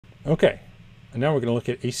Okay, and now we're going to look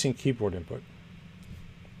at async keyboard input.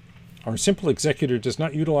 Our simple executor does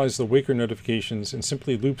not utilize the waker notifications and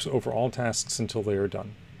simply loops over all tasks until they are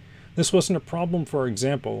done. This wasn't a problem for our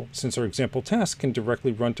example, since our example task can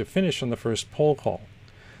directly run to finish on the first poll call.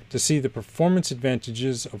 To see the performance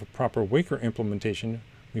advantages of a proper waker implementation,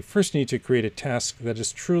 we first need to create a task that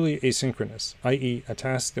is truly asynchronous, i.e. a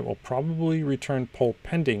task that will probably return poll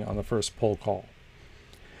pending on the first poll call.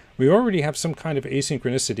 We already have some kind of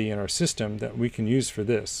asynchronicity in our system that we can use for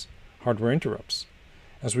this, hardware interrupts.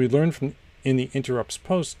 As we learned in the interrupts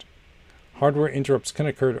post, hardware interrupts can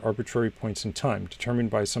occur at arbitrary points in time,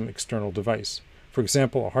 determined by some external device. For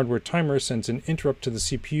example, a hardware timer sends an interrupt to the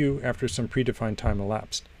CPU after some predefined time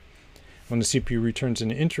elapsed. When the CPU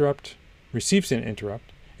receives an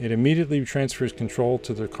interrupt, it immediately transfers control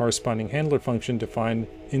to the corresponding handler function defined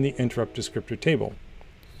in the interrupt descriptor table.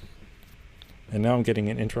 And now I'm getting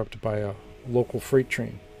an interrupt by a local freight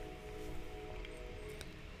train.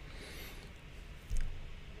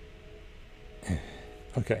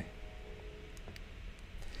 Okay.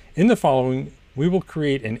 In the following, we will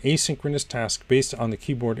create an asynchronous task based on the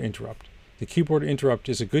keyboard interrupt. The keyboard interrupt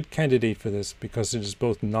is a good candidate for this because it is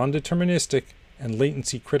both non-deterministic and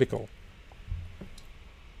latency critical.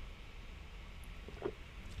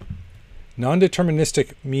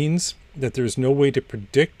 Non-deterministic means that there is no way to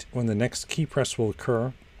predict when the next key press will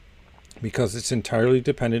occur because it's entirely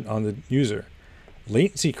dependent on the user.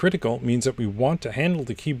 Latency critical means that we want to handle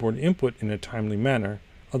the keyboard input in a timely manner,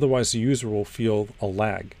 otherwise the user will feel a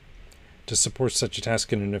lag. To support such a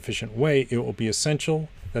task in an efficient way, it will be essential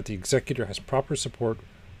that the executor has proper support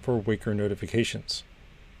for waker notifications.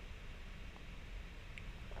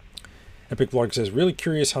 Epic Blog says, really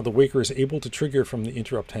curious how the waker is able to trigger from the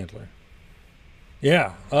interrupt handler.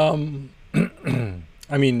 Yeah,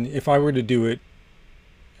 I mean, if I were to do it,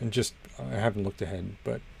 and I haven't looked ahead,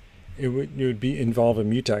 but it would involve a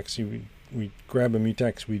mutex. We'd grab a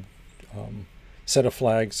mutex, we'd set a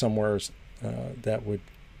flag somewhere that would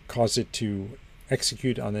cause it to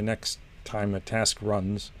execute on the next time a task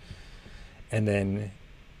runs, and then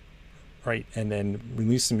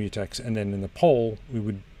release the mutex, and then in the poll we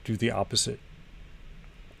would do the opposite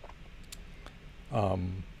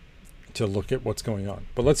to look at what's going on.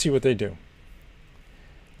 But let's see what they do.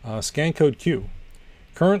 Scan code queue.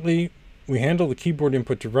 Currently, we handle the keyboard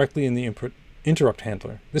input directly in the interrupt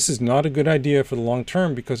handler. This is not a good idea for the long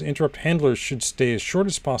term because interrupt handlers should stay as short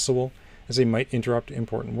as possible as they might interrupt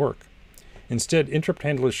important work. Instead, interrupt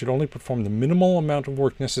handlers should only perform the minimal amount of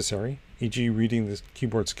work necessary, e.g. reading the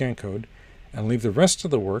keyboard scan code, and leave the rest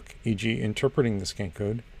of the work, e.g. interpreting the scan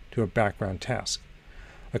code, to a background task.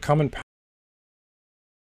 A common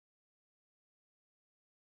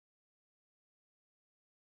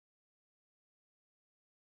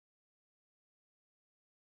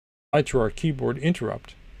to our keyboard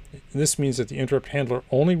interrupt. This means that the interrupt handler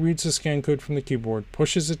only reads the scan code from the keyboard,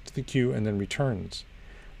 pushes it to the queue, and then returns.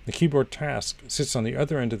 The keyboard task sits on the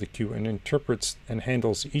other end of the queue and interprets and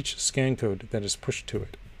handles each scan code that is pushed to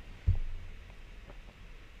it.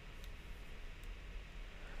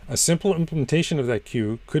 A simple implementation of that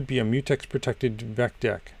queue could be a mutex-protected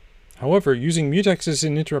VecDec. However, using mutexes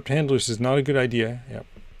in interrupt handlers is not a good idea. Yep,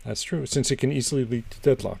 that's true, since it can easily lead to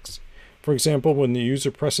deadlocks. For example, when the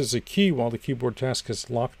user presses a key while the keyboard task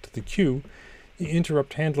has locked the queue, the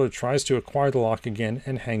interrupt handler tries to acquire the lock again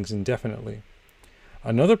and hangs indefinitely.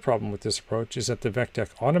 Another problem with this approach is that the VecDec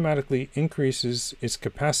automatically increases its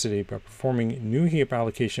capacity by performing new heap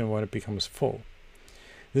allocation when it becomes full.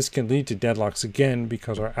 This can lead to deadlocks again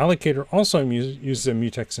because our allocator also uses a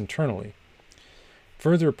mutex internally.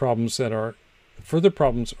 Further problems are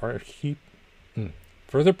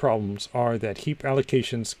that heap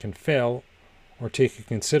allocations can fail or take a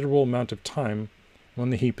considerable amount of time when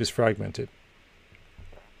the heap is fragmented.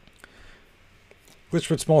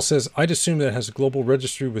 Glitchford Small says, I'd assume that it has a global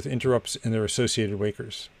registry with interrupts and their associated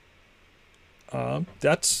wakers. Yeah,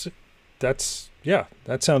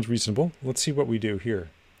 that sounds reasonable. Let's see what we do here.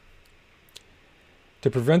 To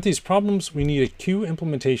prevent these problems, we need a queue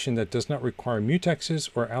implementation that does not require mutexes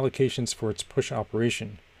or allocations for its push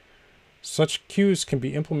operation. Such queues can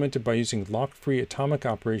be implemented by using lock-free atomic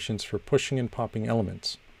operations for pushing and popping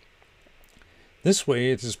elements. This way,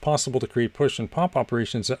 it is possible to create push and pop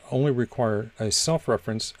operations that only require a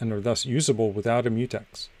self-reference and are thus usable without a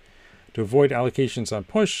mutex. To avoid allocations on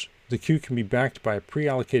push, the queue can be backed by a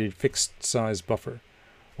pre-allocated fixed-size buffer.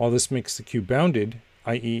 While this makes the queue bounded,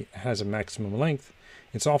 i.e. has a maximum length,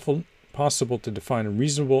 it's often possible to define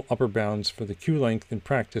reasonable upper bounds for the queue length in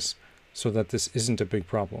practice so that this isn't a big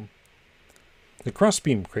problem. The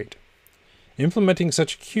crossbeam crate. Implementing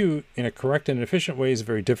such a queue in a correct and efficient way is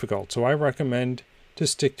very difficult, so I recommend to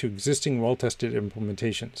stick to existing well-tested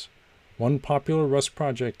implementations. One popular Rust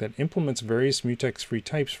project that implements various mutex-free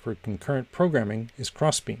types for concurrent programming is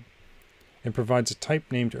Crossbeam. It provides a type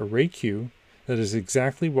named ArrayQ that is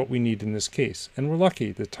exactly what we need in this case, and we're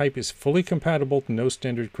lucky the type is fully compatible to no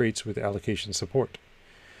standard crates with allocation support.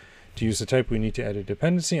 To use the type, we need to add a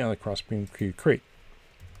dependency on the Crossbeam Q crate.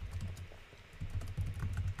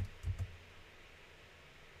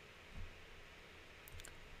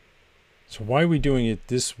 So why are we doing it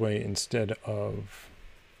this way instead of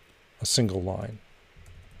a single line?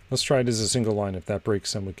 Let's try it as a single line. If that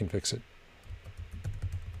breaks, then we can fix it.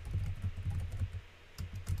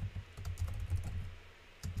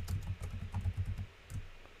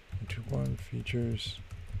 Into one features.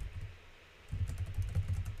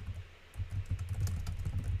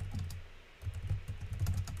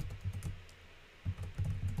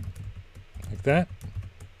 Like that.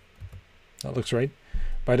 That looks right.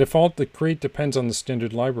 By default, the crate depends on the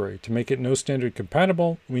standard library. To make it no standard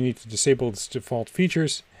compatible, we need to disable its default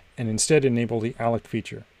features and instead enable the alloc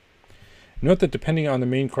feature. Note that depending on the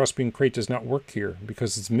main Crossbeam crate does not work here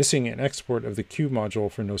because it's missing an export of the Q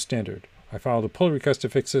module for no standard. I filed a pull request to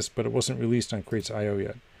fix this, but it wasn't released on crates IO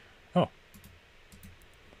yet. Oh.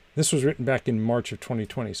 This was written back in March of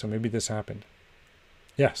 2020, so maybe this happened.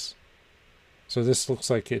 Yes. So this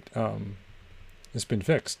looks like it's been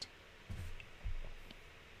fixed.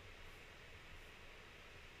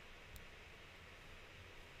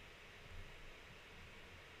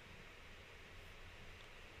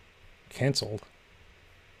 Cancelled.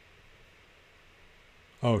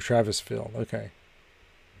 Oh, Travis filled. Okay.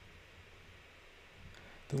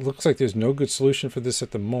 It looks like there's no good solution for this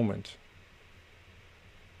at the moment.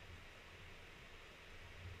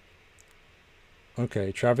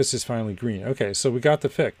 Okay, Travis is finally green. Okay, so we got the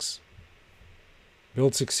fix.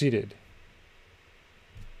 Build succeeded.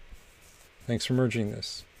 Thanks for merging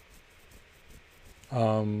this.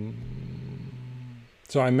 So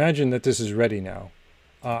I imagine that this is ready now.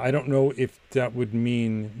 I don't know if that would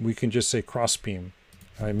mean we can just say Crossbeam.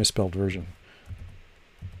 I misspelled version.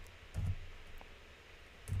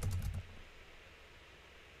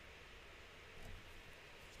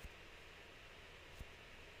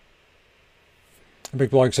 The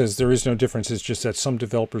big blog says there is no difference. It's just that some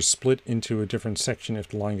developers split into a different section if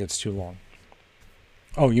the line gets too long.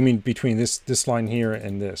 Oh, you mean between this line here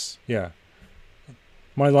and this? Yeah.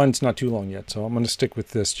 My line's not too long yet, so I'm going to stick with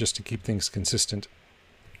this just to keep things consistent.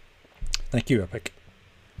 Thank you, Epic.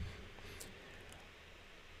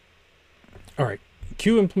 All right,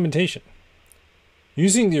 queue implementation.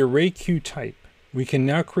 Using the ArrayQ type, we can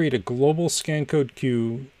now create a global scan code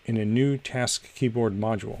queue in a new task keyboard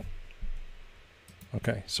module.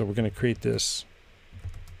 Okay, so we're going to create this.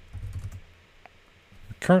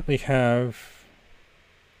 We currently have...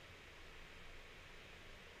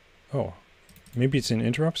 Oh, maybe it's in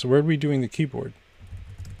interrupt. So where are we doing the keyboard?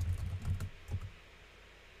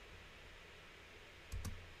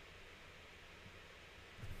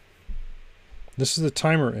 This is the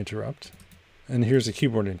timer interrupt, and here's the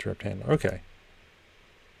keyboard interrupt handler. Okay.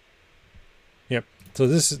 Yep. So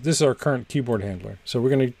this is our current keyboard handler. So we're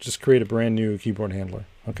going to just create a brand new keyboard handler.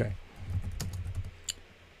 Okay.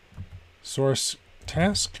 Source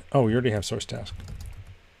task. Oh, we already have source task.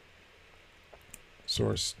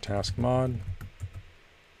 Source task mod.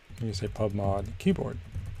 You say pub mod keyboard.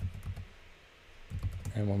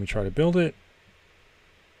 And when we try to build it,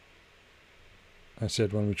 I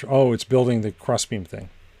said when we try, oh, it's building the Crossbeam thing.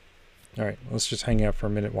 All right, let's just hang out for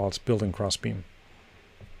a minute while it's building Crossbeam.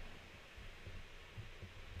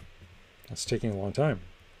 That's taking a long time.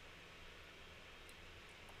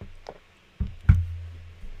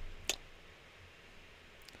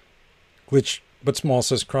 Glitch but small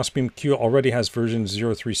says Crossbeam Q already has version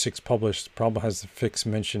 036 published. Probably has the fix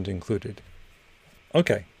mentioned included.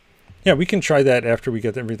 Okay. Yeah, we can try that after we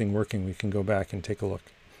get everything working. We can go back and take a look.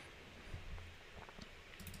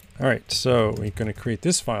 All right, so we're going to create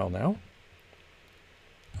this file now.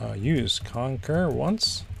 Use conquer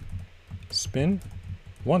once, spin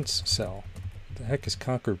once cell. What the heck is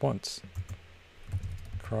conquered once?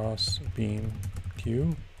 Crossbeam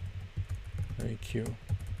Q, ArrayQ.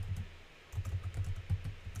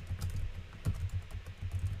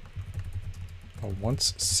 A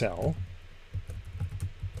once cell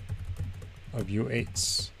of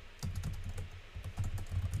U8s.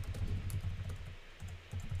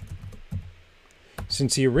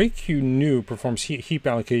 Since the ArrayQ new performs heap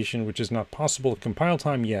allocation, which is not possible at compile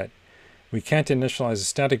time yet, we can't initialize a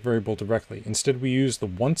static variable directly. Instead, we use the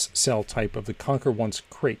once cell type of the conquer once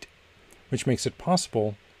crate, which makes it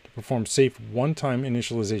possible to perform safe one-time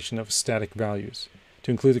initialization of static values.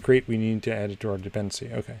 To include the crate, we need to add it to our dependency.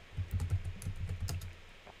 Okay.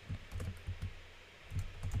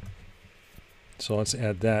 So let's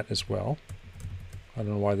add that as well. I don't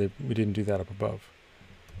know why we didn't do that up above.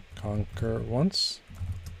 Conquer once.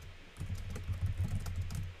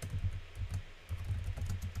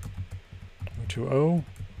 To O.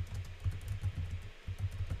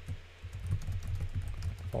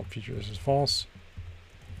 Default feature, this is false.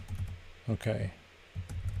 Okay.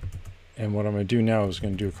 And what I'm going to do now is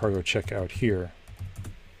going to do a cargo check out here.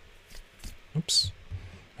 Oops.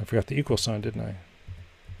 I forgot the equal sign, didn't I?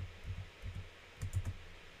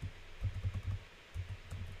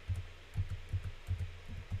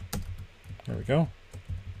 There we go.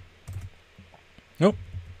 Nope.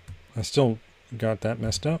 I still got that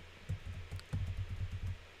messed up.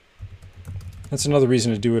 That's another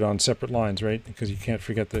reason to do it on separate lines, right? Because you can't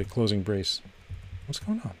forget the closing brace. What's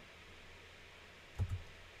going on?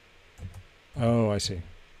 Oh, I see.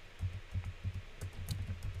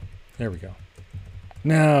 There we go.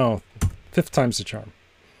 Now, 5th time's the charm.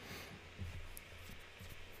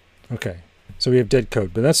 Okay, so we have dead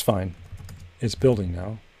code, but that's fine. It's building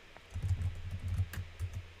now.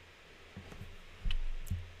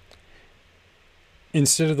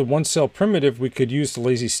 Instead of the once cell primitive, we could use the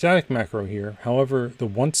lazy static macro here. However, the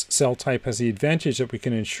once cell type has the advantage that we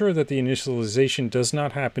can ensure that the initialization does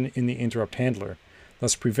not happen in the interrupt handler,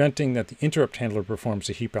 thus preventing that the interrupt handler performs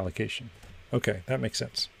a heap allocation. Okay, that makes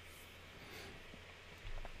sense.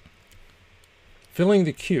 Filling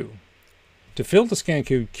the queue. To fill the scan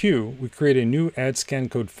code queue, we create a new add scan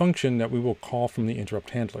code function that we will call from the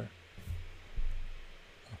interrupt handler.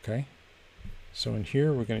 Okay, so in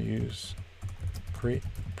here we're going to use create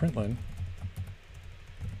println,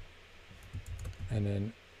 and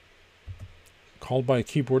then called by a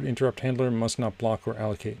keyboard interrupt handler must not block or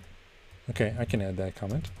allocate. Okay, I can add that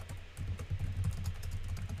comment.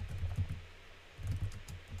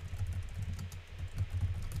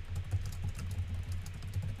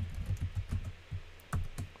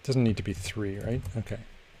 Doesn't need to be 3, right? Okay.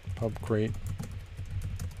 Pub create.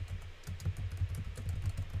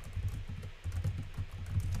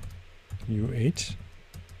 U8.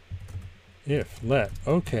 If let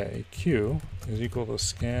OK q is equal to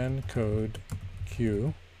scan code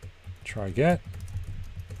q, try get.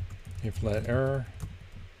 If let error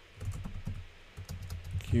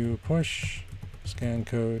q push scan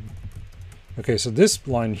code. Okay, so this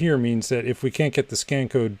line here means that if we can't get the scan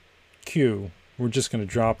code q, we're just going to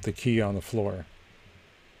drop the key on the floor.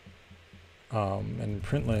 And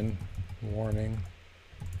println warning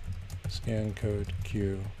scan code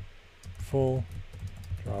q full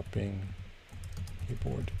dropping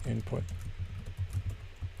keyboard input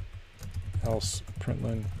else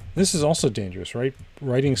println. This is also dangerous, right?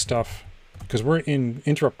 Writing stuff, because we're in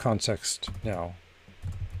interrupt context now.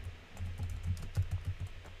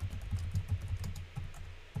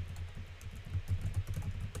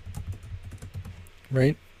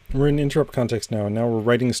 Right? We're in interrupt context now, and now we're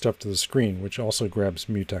writing stuff to the screen, which also grabs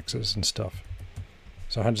mutexes and stuff.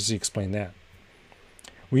 So how does he explain that?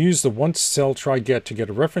 We use the once cell try get to get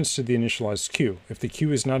a reference to the initialized queue. If the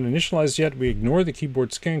queue is not initialized yet, we ignore the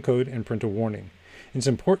keyboard scan code and print a warning. It's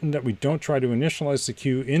important that we don't try to initialize the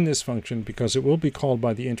queue in this function because it will be called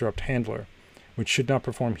by the interrupt handler, which should not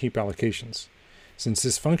perform heap allocations. Since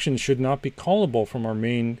this function should not be callable from our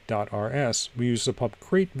main.rs, we use the pub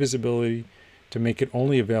create visibility to make it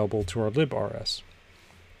only available to our librs.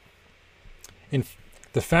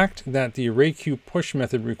 The fact that the arrayQPush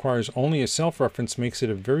method requires only a self-reference makes it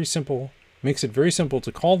very simple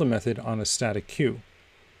to call the method on a static queue.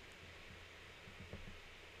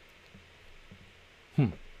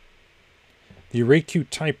 The arrayQ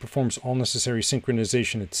type performs all necessary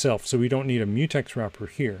synchronization itself, so we don't need a mutex wrapper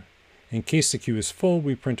here. In case the queue is full,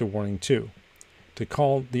 we print a warning too. To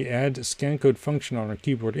call the add scancode function on our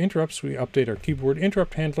keyboard interrupts, we update our keyboard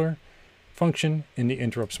interrupt handler function in the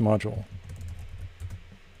interrupts module.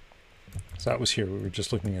 So that was here. We were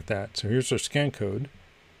just looking at that. So here's our scan code.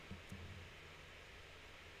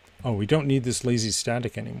 Oh, we don't need this lazy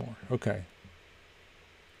static anymore. Okay.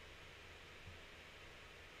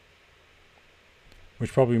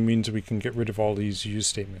 Which probably means we can get rid of all these use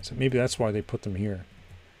statements. Maybe that's why they put them here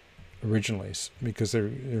originally, because they're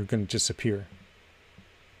going to disappear.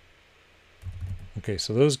 Okay,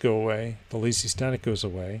 so those go away. The lazy static goes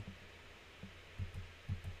away.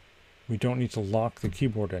 We don't need to lock the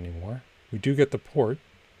keyboard anymore. We do get the port.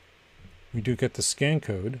 We do get the scan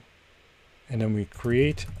code. And then we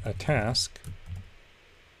create a task.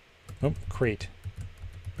 Oh, create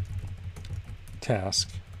task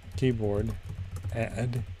keyboard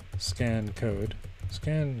add scan code,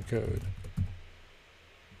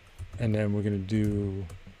 and then we're going to do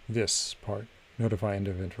this part, notify end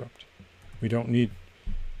of interrupt. We don't need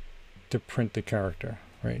to print the character,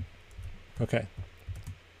 right? Okay.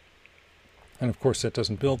 And of course that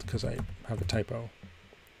doesn't build because I have a typo.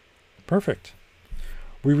 Perfect.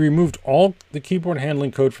 We removed all the keyboard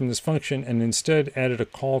handling code from this function and instead added a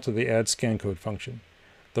call to the add scan code function.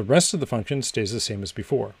 The rest of the function stays the same as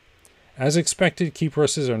before. As expected, key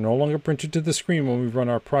presses are no longer printed to the screen when we run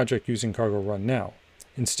our project using cargo run now.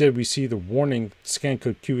 Instead, we see the warning that scan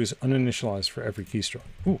code Q is uninitialized for every keystroke.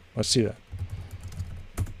 Ooh, let's see that.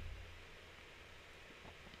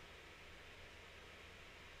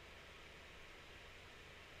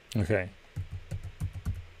 Okay.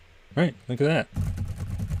 Right, look at that.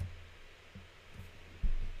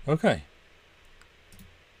 Okay.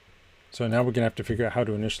 So now we're going to have to figure out how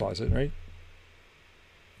to initialize it, right?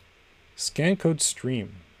 Scan code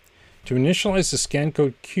stream. To initialize the scan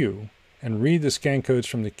code Q and read the scan codes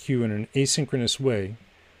from the queue in an asynchronous way,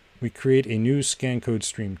 we create a new scan code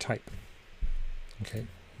stream type. Okay,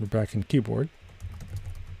 we're back in keyboard.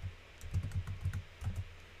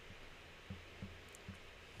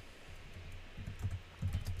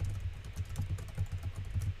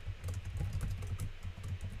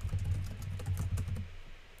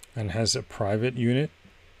 And has a private unit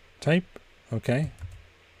type. Okay.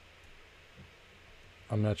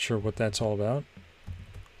 I'm not sure what that's all about.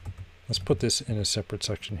 Let's put this in a separate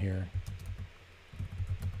section here.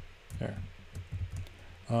 There.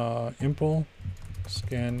 Impl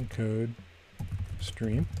scan code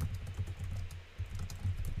stream.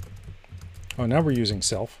 Oh, now we're using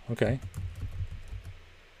self. Okay.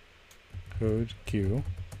 Code Q.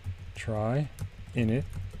 Try init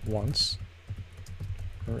once.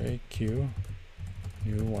 Array Q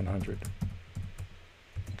new 100.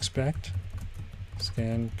 Expect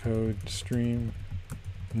scan code stream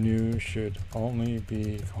new should only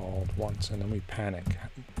be called once, and then we panic.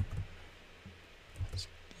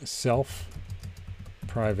 Self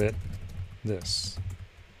private this.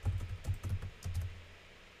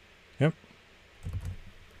 Yep.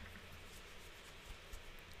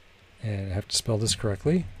 And I have to spell this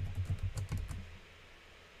correctly.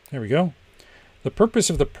 There we go. The purpose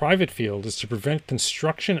of the private field is to prevent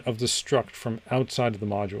construction of the struct from outside of the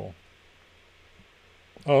module.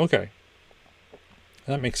 Oh, okay.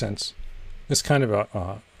 That makes sense. This kind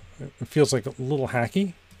of it feels like a little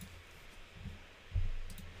hacky.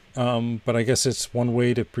 But I guess it's one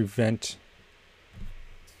way to prevent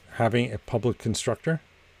having a public constructor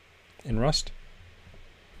in Rust.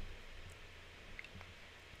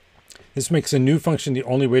 This makes a new function the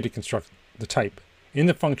only way to construct the type. In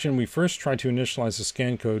the function, we first try to initialize the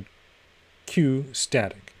scan code Q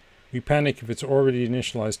static. We panic if it's already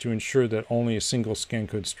initialized to ensure that only a single scan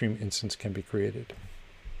code stream instance can be created.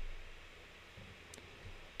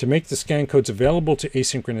 To make the scan codes available to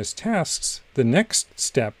asynchronous tasks, the next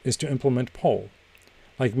step is to implement poll.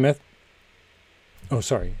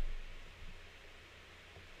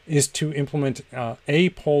 Is to implement a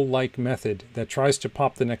poll-like method that tries to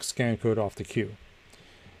pop the next scan code off the queue.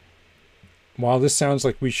 While this sounds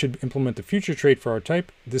like we should implement the future trait for our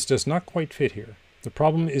type, this does not quite fit here. The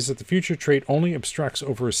problem is that the future trait only abstracts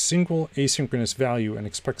over a single asynchronous value and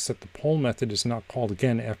expects that the poll method is not called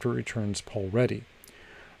again after it returns poll ready.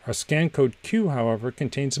 Our scan code Q, however,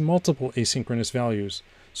 contains multiple asynchronous values,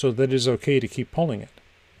 so that it is okay to keep polling it.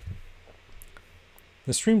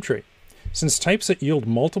 The stream trait. Since types that yield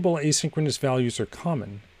multiple asynchronous values are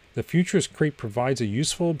common, the futures trait provides a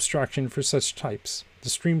useful abstraction for such types, the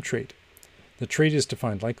stream trait. The trait is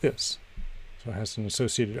defined like this. So it has an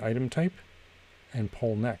associated item type and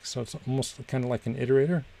poll next. So it's almost kind of like an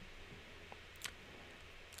iterator.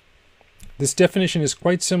 This definition is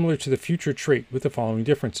quite similar to the future trait with the following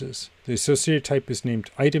differences. The associated type is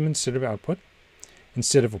named item instead of output.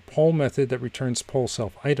 Instead of a poll method that returns poll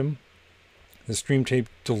self item, the stream trait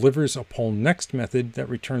delivers a poll next method that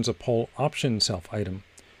returns a poll option self item.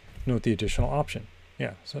 Note the additional option.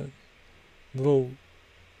 Yeah, so little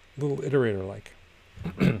iterator like.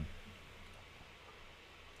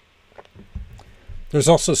 There's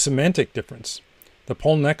also semantic difference. The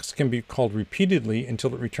poll next can be called repeatedly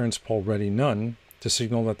until it returns poll ready none to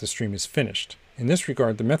signal that the stream is finished. In this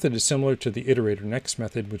regard, the method is similar to the iterator next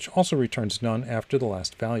method, which also returns none after the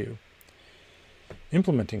last value.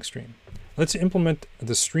 Implementing stream. Let's implement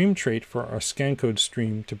the stream trait for our scan code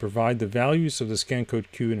stream to provide the values of the scan code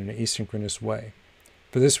queue in an asynchronous way.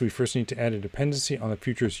 For this, we first need to add a dependency on the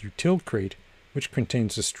future's util crate, which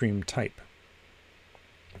contains the stream type.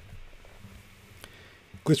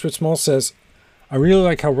 Glitch with Small says, I really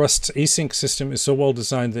like how Rust's async system is so well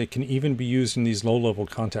designed that it can even be used in these low-level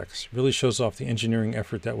contexts. It really shows off the engineering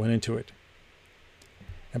effort that went into it.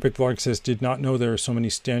 Epic Vlog says, did not know there are so many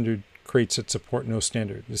standard crates that support no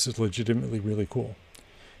standard. This is legitimately really cool.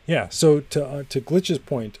 Yeah, so to Glitch's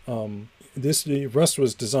point, Rust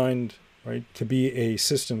was designed, right, to be a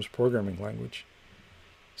systems programming language.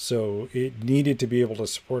 So it needed to be able to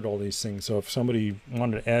support all these things. So if somebody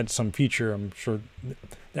wanted to add some feature, I'm sure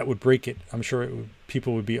that would break it. I'm sure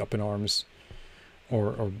people would be up in arms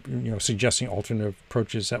or suggesting alternative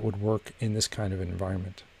approaches that would work in this kind of an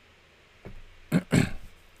environment.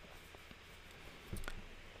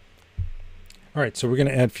 All right, so we're going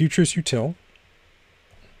to add futures util.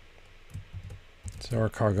 So our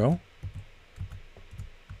cargo.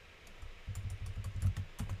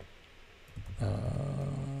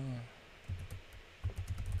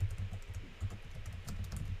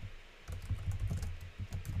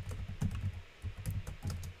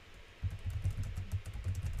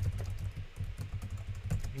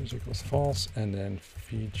 Equals false, and then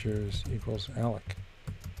features equals alloc.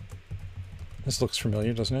 This looks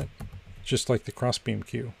familiar, doesn't it? Just like the crossbeam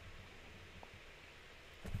queue.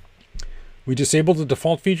 We disable the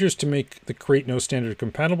default features to make the crate no standard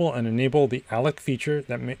compatible and enable the alloc feature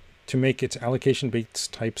to make its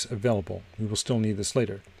allocation-based types available. We will still need this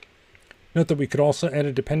later. Note that we could also add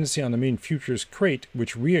a dependency on the main futures crate,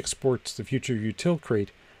 which re-exports the future util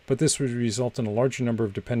crate, but this would result in a larger number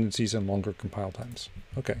of dependencies and longer compile times.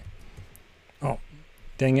 Okay. Oh,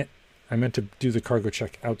 dang it. I meant to do the cargo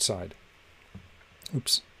check outside.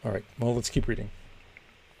 Oops. All right. Well, let's keep reading.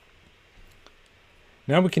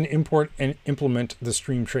 Now we can import and implement the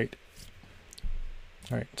stream trait.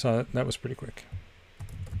 All right. So that was pretty quick.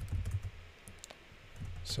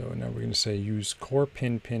 So now we're going to say use core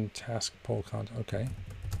pin task poll content. Okay.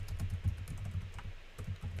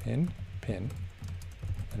 Pin.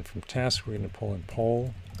 And from task, we're going to pull in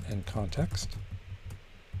poll and context.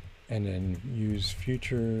 And then use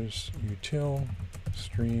futures util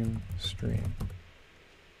stream.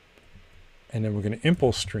 And then we're going to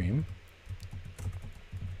impulse stream.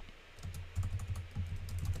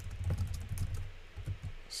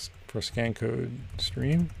 For scan code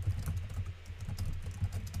stream.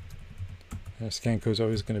 And scan code is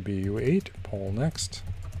always going to be U8, poll next.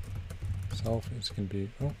 Self is going to be,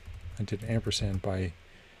 oh, I did an ampersand by,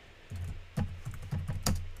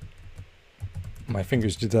 my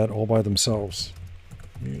fingers did that all by themselves.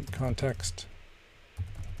 Context,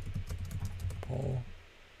 poll,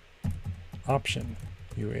 option,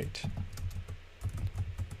 U8.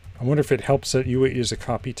 I wonder if it helps that U8 is a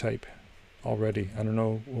copy type already. I don't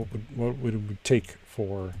know what would it would take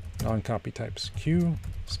for non-copy types. Q,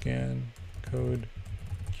 scan, code,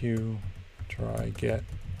 Q, try, get,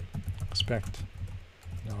 expect,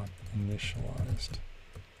 not initialized.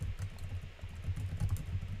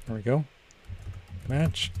 There we go.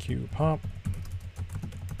 Match, Q, pop.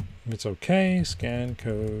 If it's okay, scan,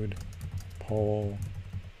 code, poll,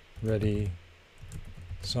 ready,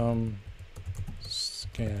 sum,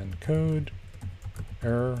 scan, code,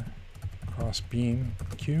 error, cross beam,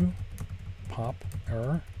 Q, pop,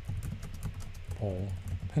 error, poll,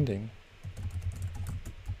 pending.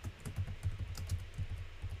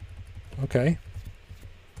 Okay.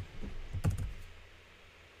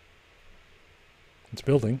 It's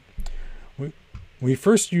building. We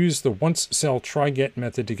first use the once cell try get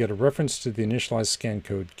method to get a reference to the initialized scan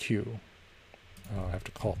code Q. Oh, I have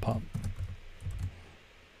to call pop.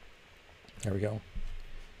 There we go.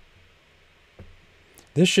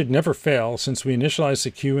 This should never fail since we initialize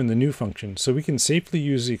the Q in the new function, so we can safely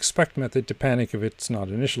use the expect method to panic if it's not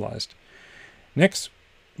initialized. Next,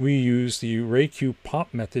 we use the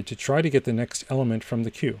arrayQPop method to try to get the next element from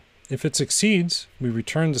the queue. If it succeeds, we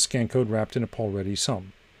return the scan code wrapped in a poll ready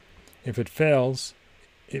sum. If it fails,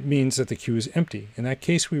 it means that the queue is empty. In that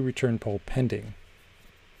case, we return poll pending.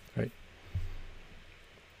 Right?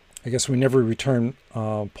 I guess we never return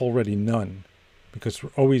poll ready none because we're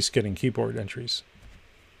always getting keyboard entries.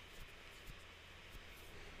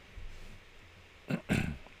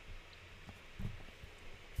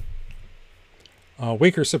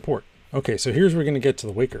 Waker support. Okay, so here's where we're going to get to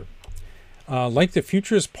the Waker. Like the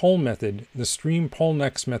futures poll method, the stream poll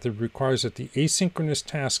next method requires that the asynchronous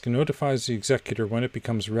task notifies the executor when it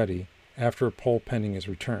becomes ready after a poll pending is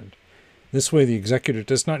returned. This way, the executor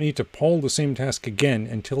does not need to poll the same task again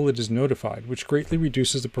until it is notified, which greatly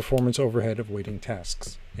reduces the performance overhead of waiting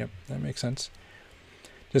tasks. Yep, that makes sense.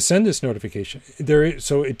 To send this notification,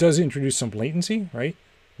 so it does introduce some latency, right?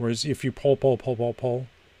 Whereas if you poll,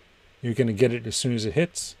 you're going to get it as soon as it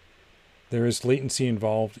hits. There is latency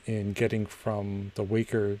involved in getting from the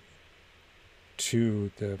Waker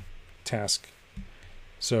to the task.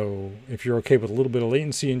 So if you're okay with a little bit of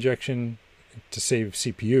latency injection to save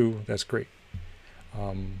CPU, that's great.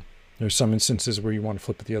 There's some instances where you want to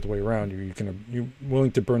flip it the other way around. You're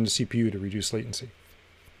willing to burn the CPU to reduce latency.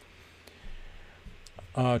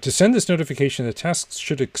 To send this notification, the task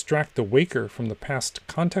should extract the waker from the past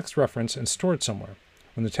context reference and store it somewhere.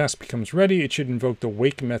 When the task becomes ready, it should invoke the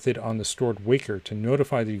wake method on the stored waker to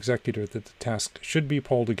notify the executor that the task should be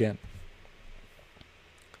polled again.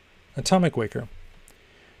 Atomic waker.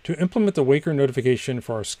 To implement the waker notification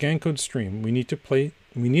for our scan code stream, we need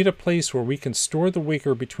a place where we can store the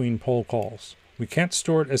waker between poll calls. We can't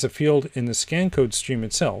store it as a field in the scan code stream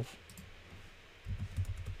itself,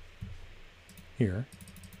 here,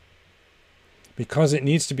 because it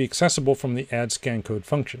needs to be accessible from the add scan code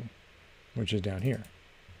function, which is down here.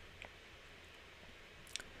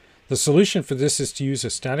 The solution for this is to use a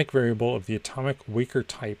static variable of the atomic waker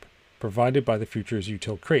type provided by the futures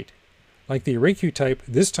util crate. Like the arrayQ type,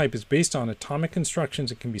 this type is based on atomic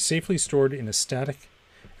instructions and can be safely stored in a static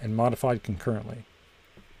and modified concurrently.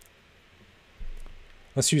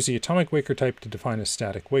 Let's use the atomic waker type to define a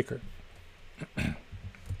static waker.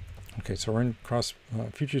 Okay, so we're in cross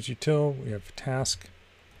futures util. We have task.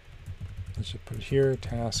 Let's just put it here,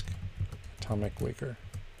 task, atomic waker.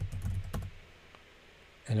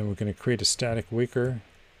 And then we're going to create a static waker.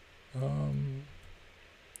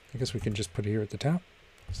 I guess we can just put it here at the top.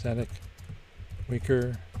 Static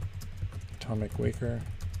waker, atomic waker.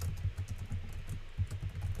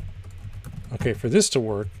 Okay, for this to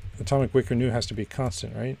work, atomic waker new has to be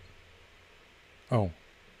constant, right? Oh,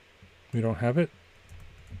 we don't have it?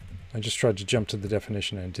 I just tried to jump to the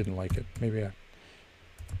definition and didn't like it. Maybe I...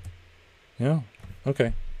 Yeah,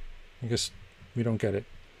 okay. I guess we don't get it.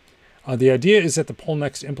 The idea is that the poll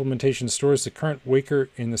next implementation stores the current waker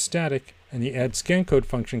in the static, and the add scan code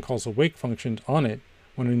function calls a wake function on it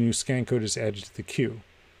when a new scan code is added to the queue.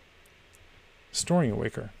 Storing a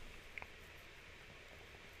waker.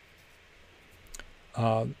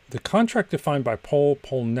 The contract defined by poll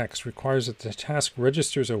next requires that the task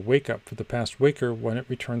registers a wake up for the past waker when it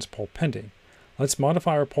returns poll pending. Let's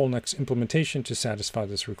modify our poll next implementation to satisfy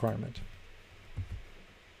this requirement.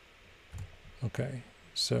 Okay,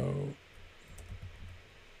 so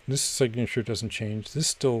this signature doesn't change. This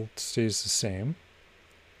still stays the same.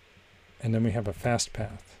 And then we have a fast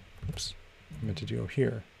path. Oops, I meant to go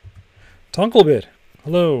here. Tonklebit,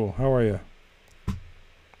 hello, how are you?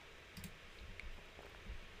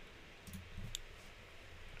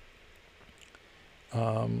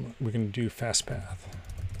 We're going to do fast path.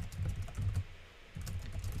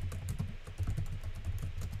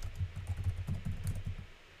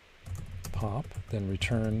 Pop, then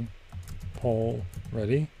return poll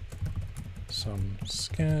ready, some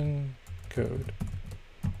scan code.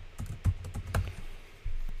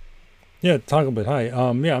 Yeah, Tonklebit, hi.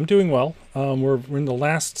 Yeah, I'm doing well. We're in the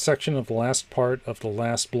last section of the last part of the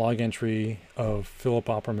last blog entry of Philipp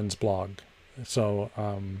Oppermann's blog. So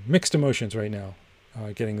mixed emotions right now.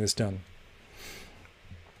 Getting this done.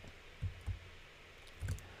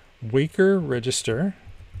 Waker register.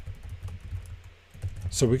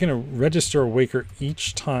 So we're going to register a waker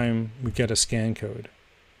each time we get a scan code.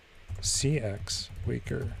 CX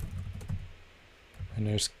waker. And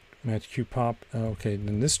there's match qpop. Okay,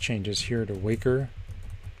 then this changes here to waker.take.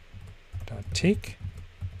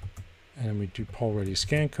 And we do poll ready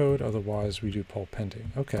scan code. Otherwise, we do poll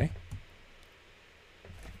pending. Okay.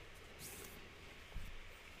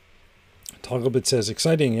 Tonklebit says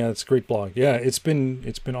exciting. Yeah, it's a great blog. Yeah, it's been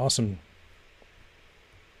awesome.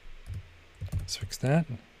 Let's fix that.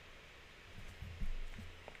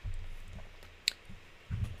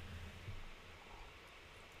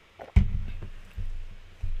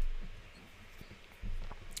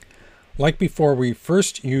 Like before, we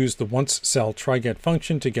first use the once cell try-get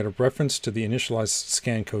function to get a reference to the initialized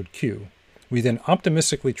scan code queue. We then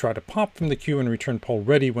optimistically try to pop from the queue and return poll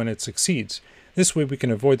ready when it succeeds. This way we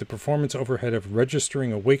can avoid the performance overhead of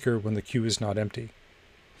registering a waker when the queue is not empty.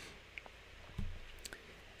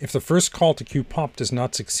 If the first call to queue pop does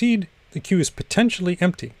not succeed, the queue is potentially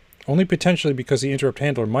empty. Only potentially, because the interrupt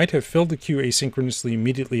handler might have filled the queue asynchronously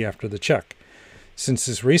immediately after the check. Since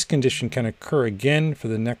this race condition can occur again for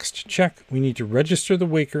the next check, we need to register the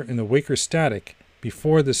waker in the waker static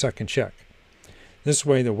before the second check. This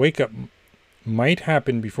way the wake up might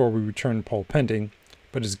happen before we return poll pending,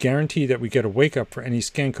 but it's guaranteed that we get a wake up for any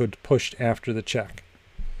scan code pushed after the check.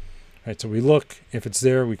 All right, so we look. If it's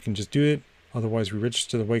there, we can just do it. Otherwise, we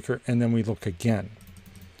register the waker, and then we look again.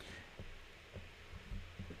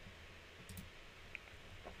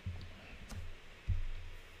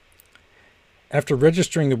 After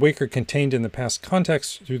registering the waker contained in the past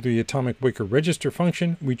context through the atomic waker register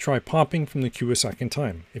function, we try popping from the queue a second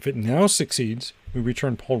time. If it now succeeds, we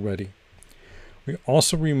return poll ready. We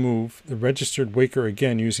also remove the registered waker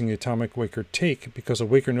again using the atomic waker take because a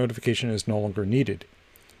waker notification is no longer needed.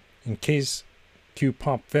 In case queue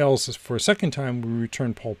pop fails for a second time, we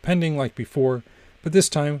return poll pending like before, but this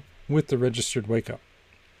time with the registered wake up.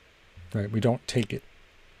 Right, we don't take it.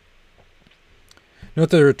 Note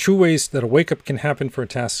there are two ways that a wake-up can happen for a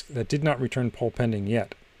task that did not return poll pending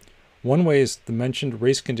yet. One way is the mentioned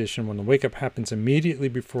race condition when the wake-up happens immediately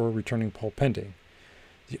before returning poll pending.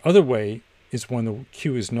 The other way is when the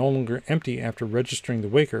queue is no longer empty after registering the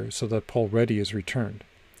waker so that poll ready is returned.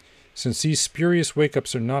 Since these spurious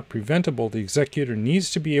wake-ups are not preventable, the executor needs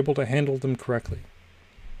to be able to handle them correctly.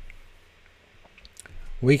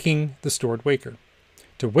 Waking the stored waker.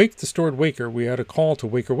 To wake the stored waker, we add a call to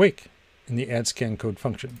waker wake in the add scan code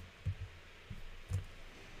function.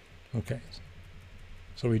 Okay,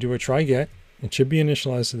 so we do a try get. It should be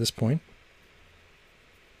initialized at this point.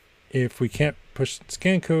 If we can't push the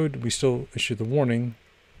scan code, we still issue the warning.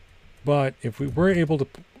 But if we were able to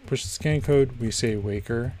push the scan code, we say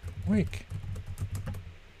waker wake.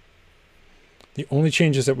 The only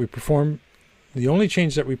change that we performed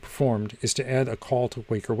is to add a call to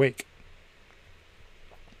waker wake.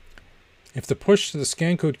 If the push to the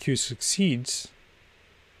scan code queue succeeds,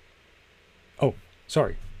 oh,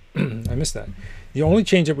 sorry, I missed that. The only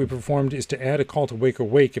change that we performed is to add a call to waker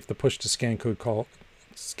wake if the push to scan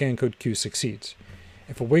code queue succeeds.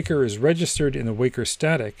 If a waker is registered in the waker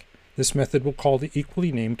static, this method will call the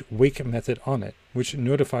equally named wake method on it, which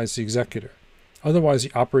notifies the executor. Otherwise,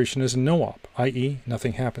 the operation is a no-op, i.e.,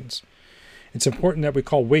 nothing happens. It's important that we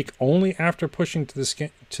call wake only after pushing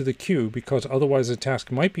to the queue because otherwise the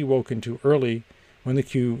task might be woken too early when the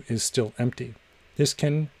queue is still empty. This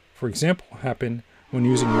can, for example, happen when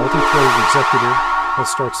using multi-threaded executor that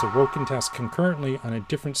starts the woken task concurrently on a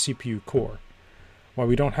different CPU core. While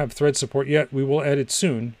we don't have thread support yet, we will add it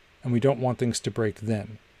soon, and we don't want things to break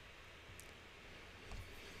then.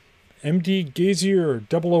 MD Gazier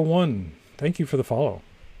 001, thank you for the follow.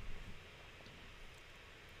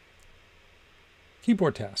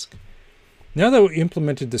 Keyboard task. Now that we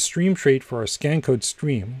implemented the stream trait for our scan code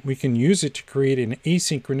stream, we can use it to create an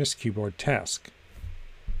asynchronous keyboard task.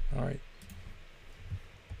 All right.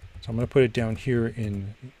 So I'm going to put it down here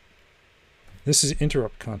in, this is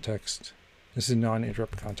interrupt context. This is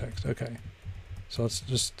non-interrupt context. Okay. So let's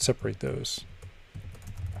just separate those.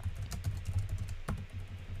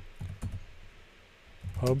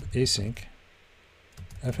 Hub async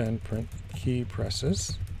fn print key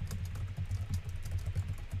presses.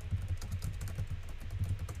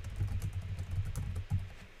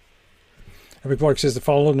 Epic Clark says the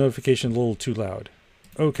follow notification a little too loud.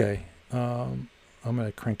 Okay, I'm going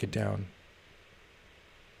to crank it down.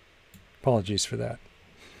 Apologies for that.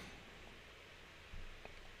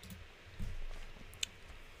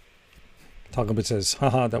 Talkabit says,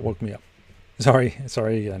 haha, that woke me up. Sorry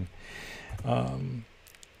again.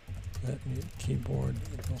 Let me keyboard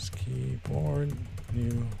equals keyboard,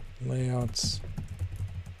 new layouts,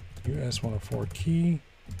 US104 key,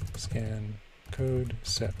 scan code,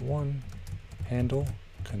 set 1. Handle,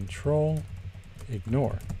 control,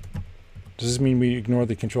 ignore. Does this mean we ignore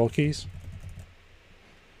the control keys?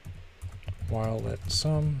 While let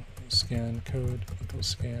sum, scan code, equals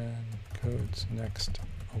scan codes, next,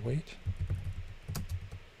 await.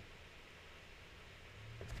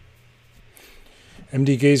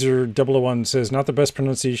 MD Gazer 001 says, not the best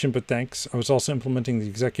pronunciation, but thanks. I was also implementing the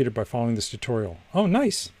executor by following this tutorial. Oh,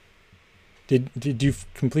 nice. Did you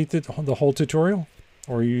complete the whole tutorial?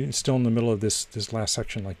 Or are you still in the middle of this last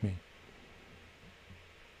section like me?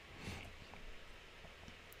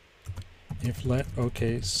 If let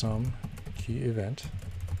OK sum key event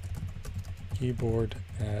keyboard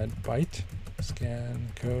add byte scan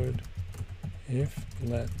code if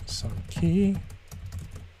let sum key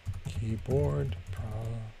keyboard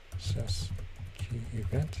process key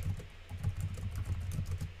event.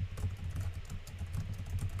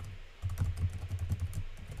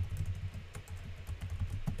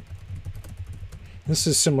 This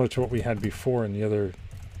is similar to what we had before in the other,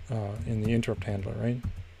 in the interrupt handler, right?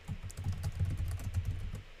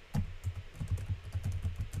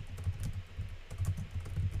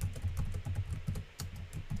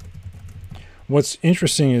 What's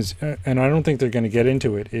interesting is, and I don't think they're going to get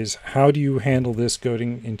into it, is how do you handle this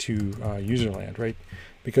going into userland, right?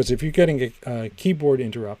 Because if you're getting a keyboard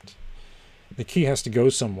interrupt, the key has to go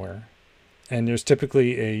somewhere, and there's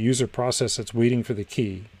typically a user process that's waiting for the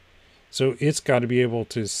key. So it's got to be able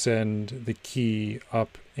to send the key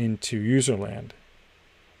up into userland.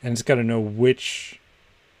 And it's got to know which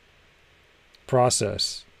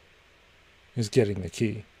process is getting the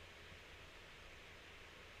key.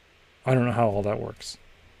 I don't know how all that works.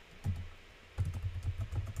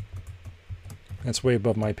 That's way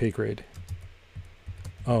above my pay grade.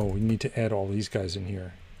 Oh, we need to add all these guys in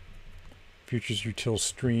here. Futures util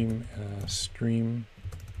stream, stream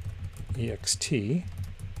ext,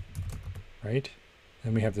 right?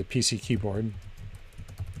 And we have the PC keyboard,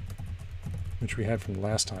 which we had from the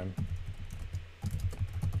last time.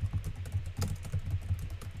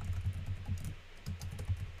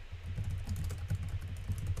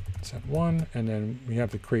 Set 1, and then we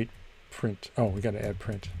have the create print. Oh, we got to add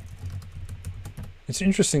print. It's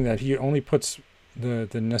interesting that he only puts the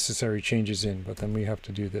necessary changes in, but then we have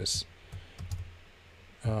to do this.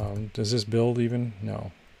 Does this build even?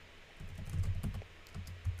 No.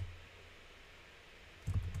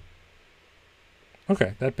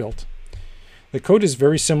 Okay, that built. The code is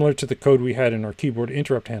very similar to the code we had in our keyboard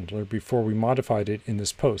interrupt handler before we modified it in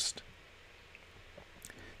this post.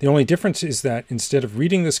 The only difference is that instead of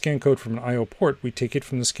reading the scan code from an I/O port, we take it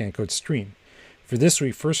from the scan code stream. For this,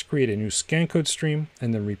 we first create a new scan code stream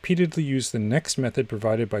and then repeatedly use the next method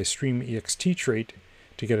provided by stream ext trait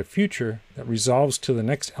to get a future that resolves to the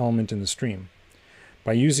next element in the stream.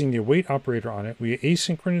 By using the await operator on it, we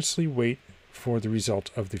asynchronously wait for the result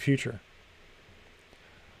of the future.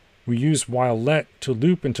 We use while let to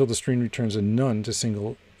loop until the stream returns a none to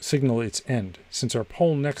signal its end. Since our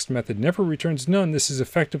poll next method never returns none, this is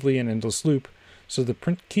effectively an endless loop, so the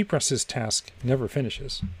print key presses task never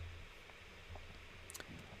finishes.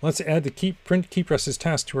 Let's add the print key presses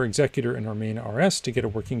task to our executor in our main RS to get a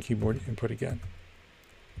working keyboard input again.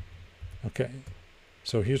 Okay,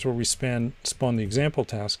 so here's where we spawn the example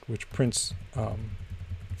task, which prints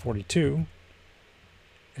 42,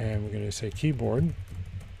 and we're going to say keyboard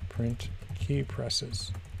print key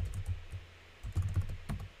presses.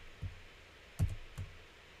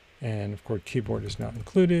 And of course, keyboard is not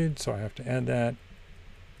included, so I have to add that.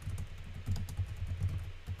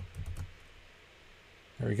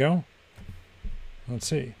 There we go. Let's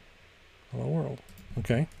see. Hello world.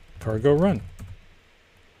 Okay. Cargo run.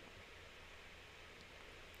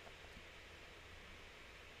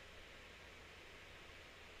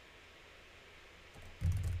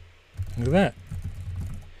 Look at that.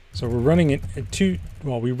 So we're running it at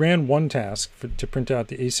we ran one task to print out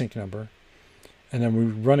the async number. And then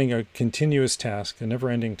we're running a continuous task, a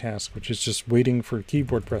never-ending task, which is just waiting for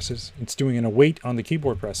keyboard presses. It's doing an await on the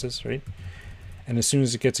keyboard presses, right? And as soon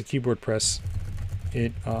as it gets a keyboard press,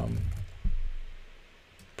 it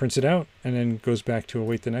prints it out and then goes back to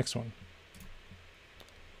await the next one.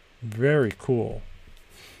 Very cool.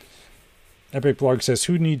 Epic Blog says,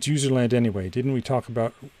 who needs userland anyway? Didn't we talk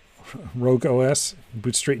about Rogue OS?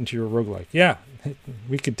 Boot straight into your roguelike. Yeah,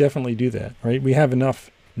 we could definitely do that, right? We have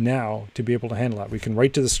enough now to be able to handle that. We can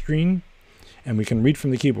write to the screen and we can read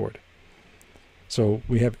from the keyboard. So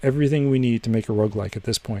we have everything we need to make a roguelike at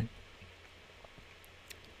this point.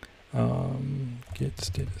 Git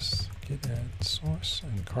status, git add source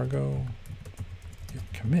and cargo, git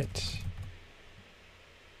commit,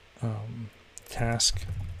 task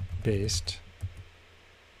based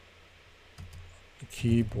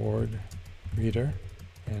keyboard reader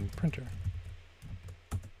and printer.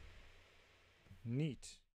 Neat.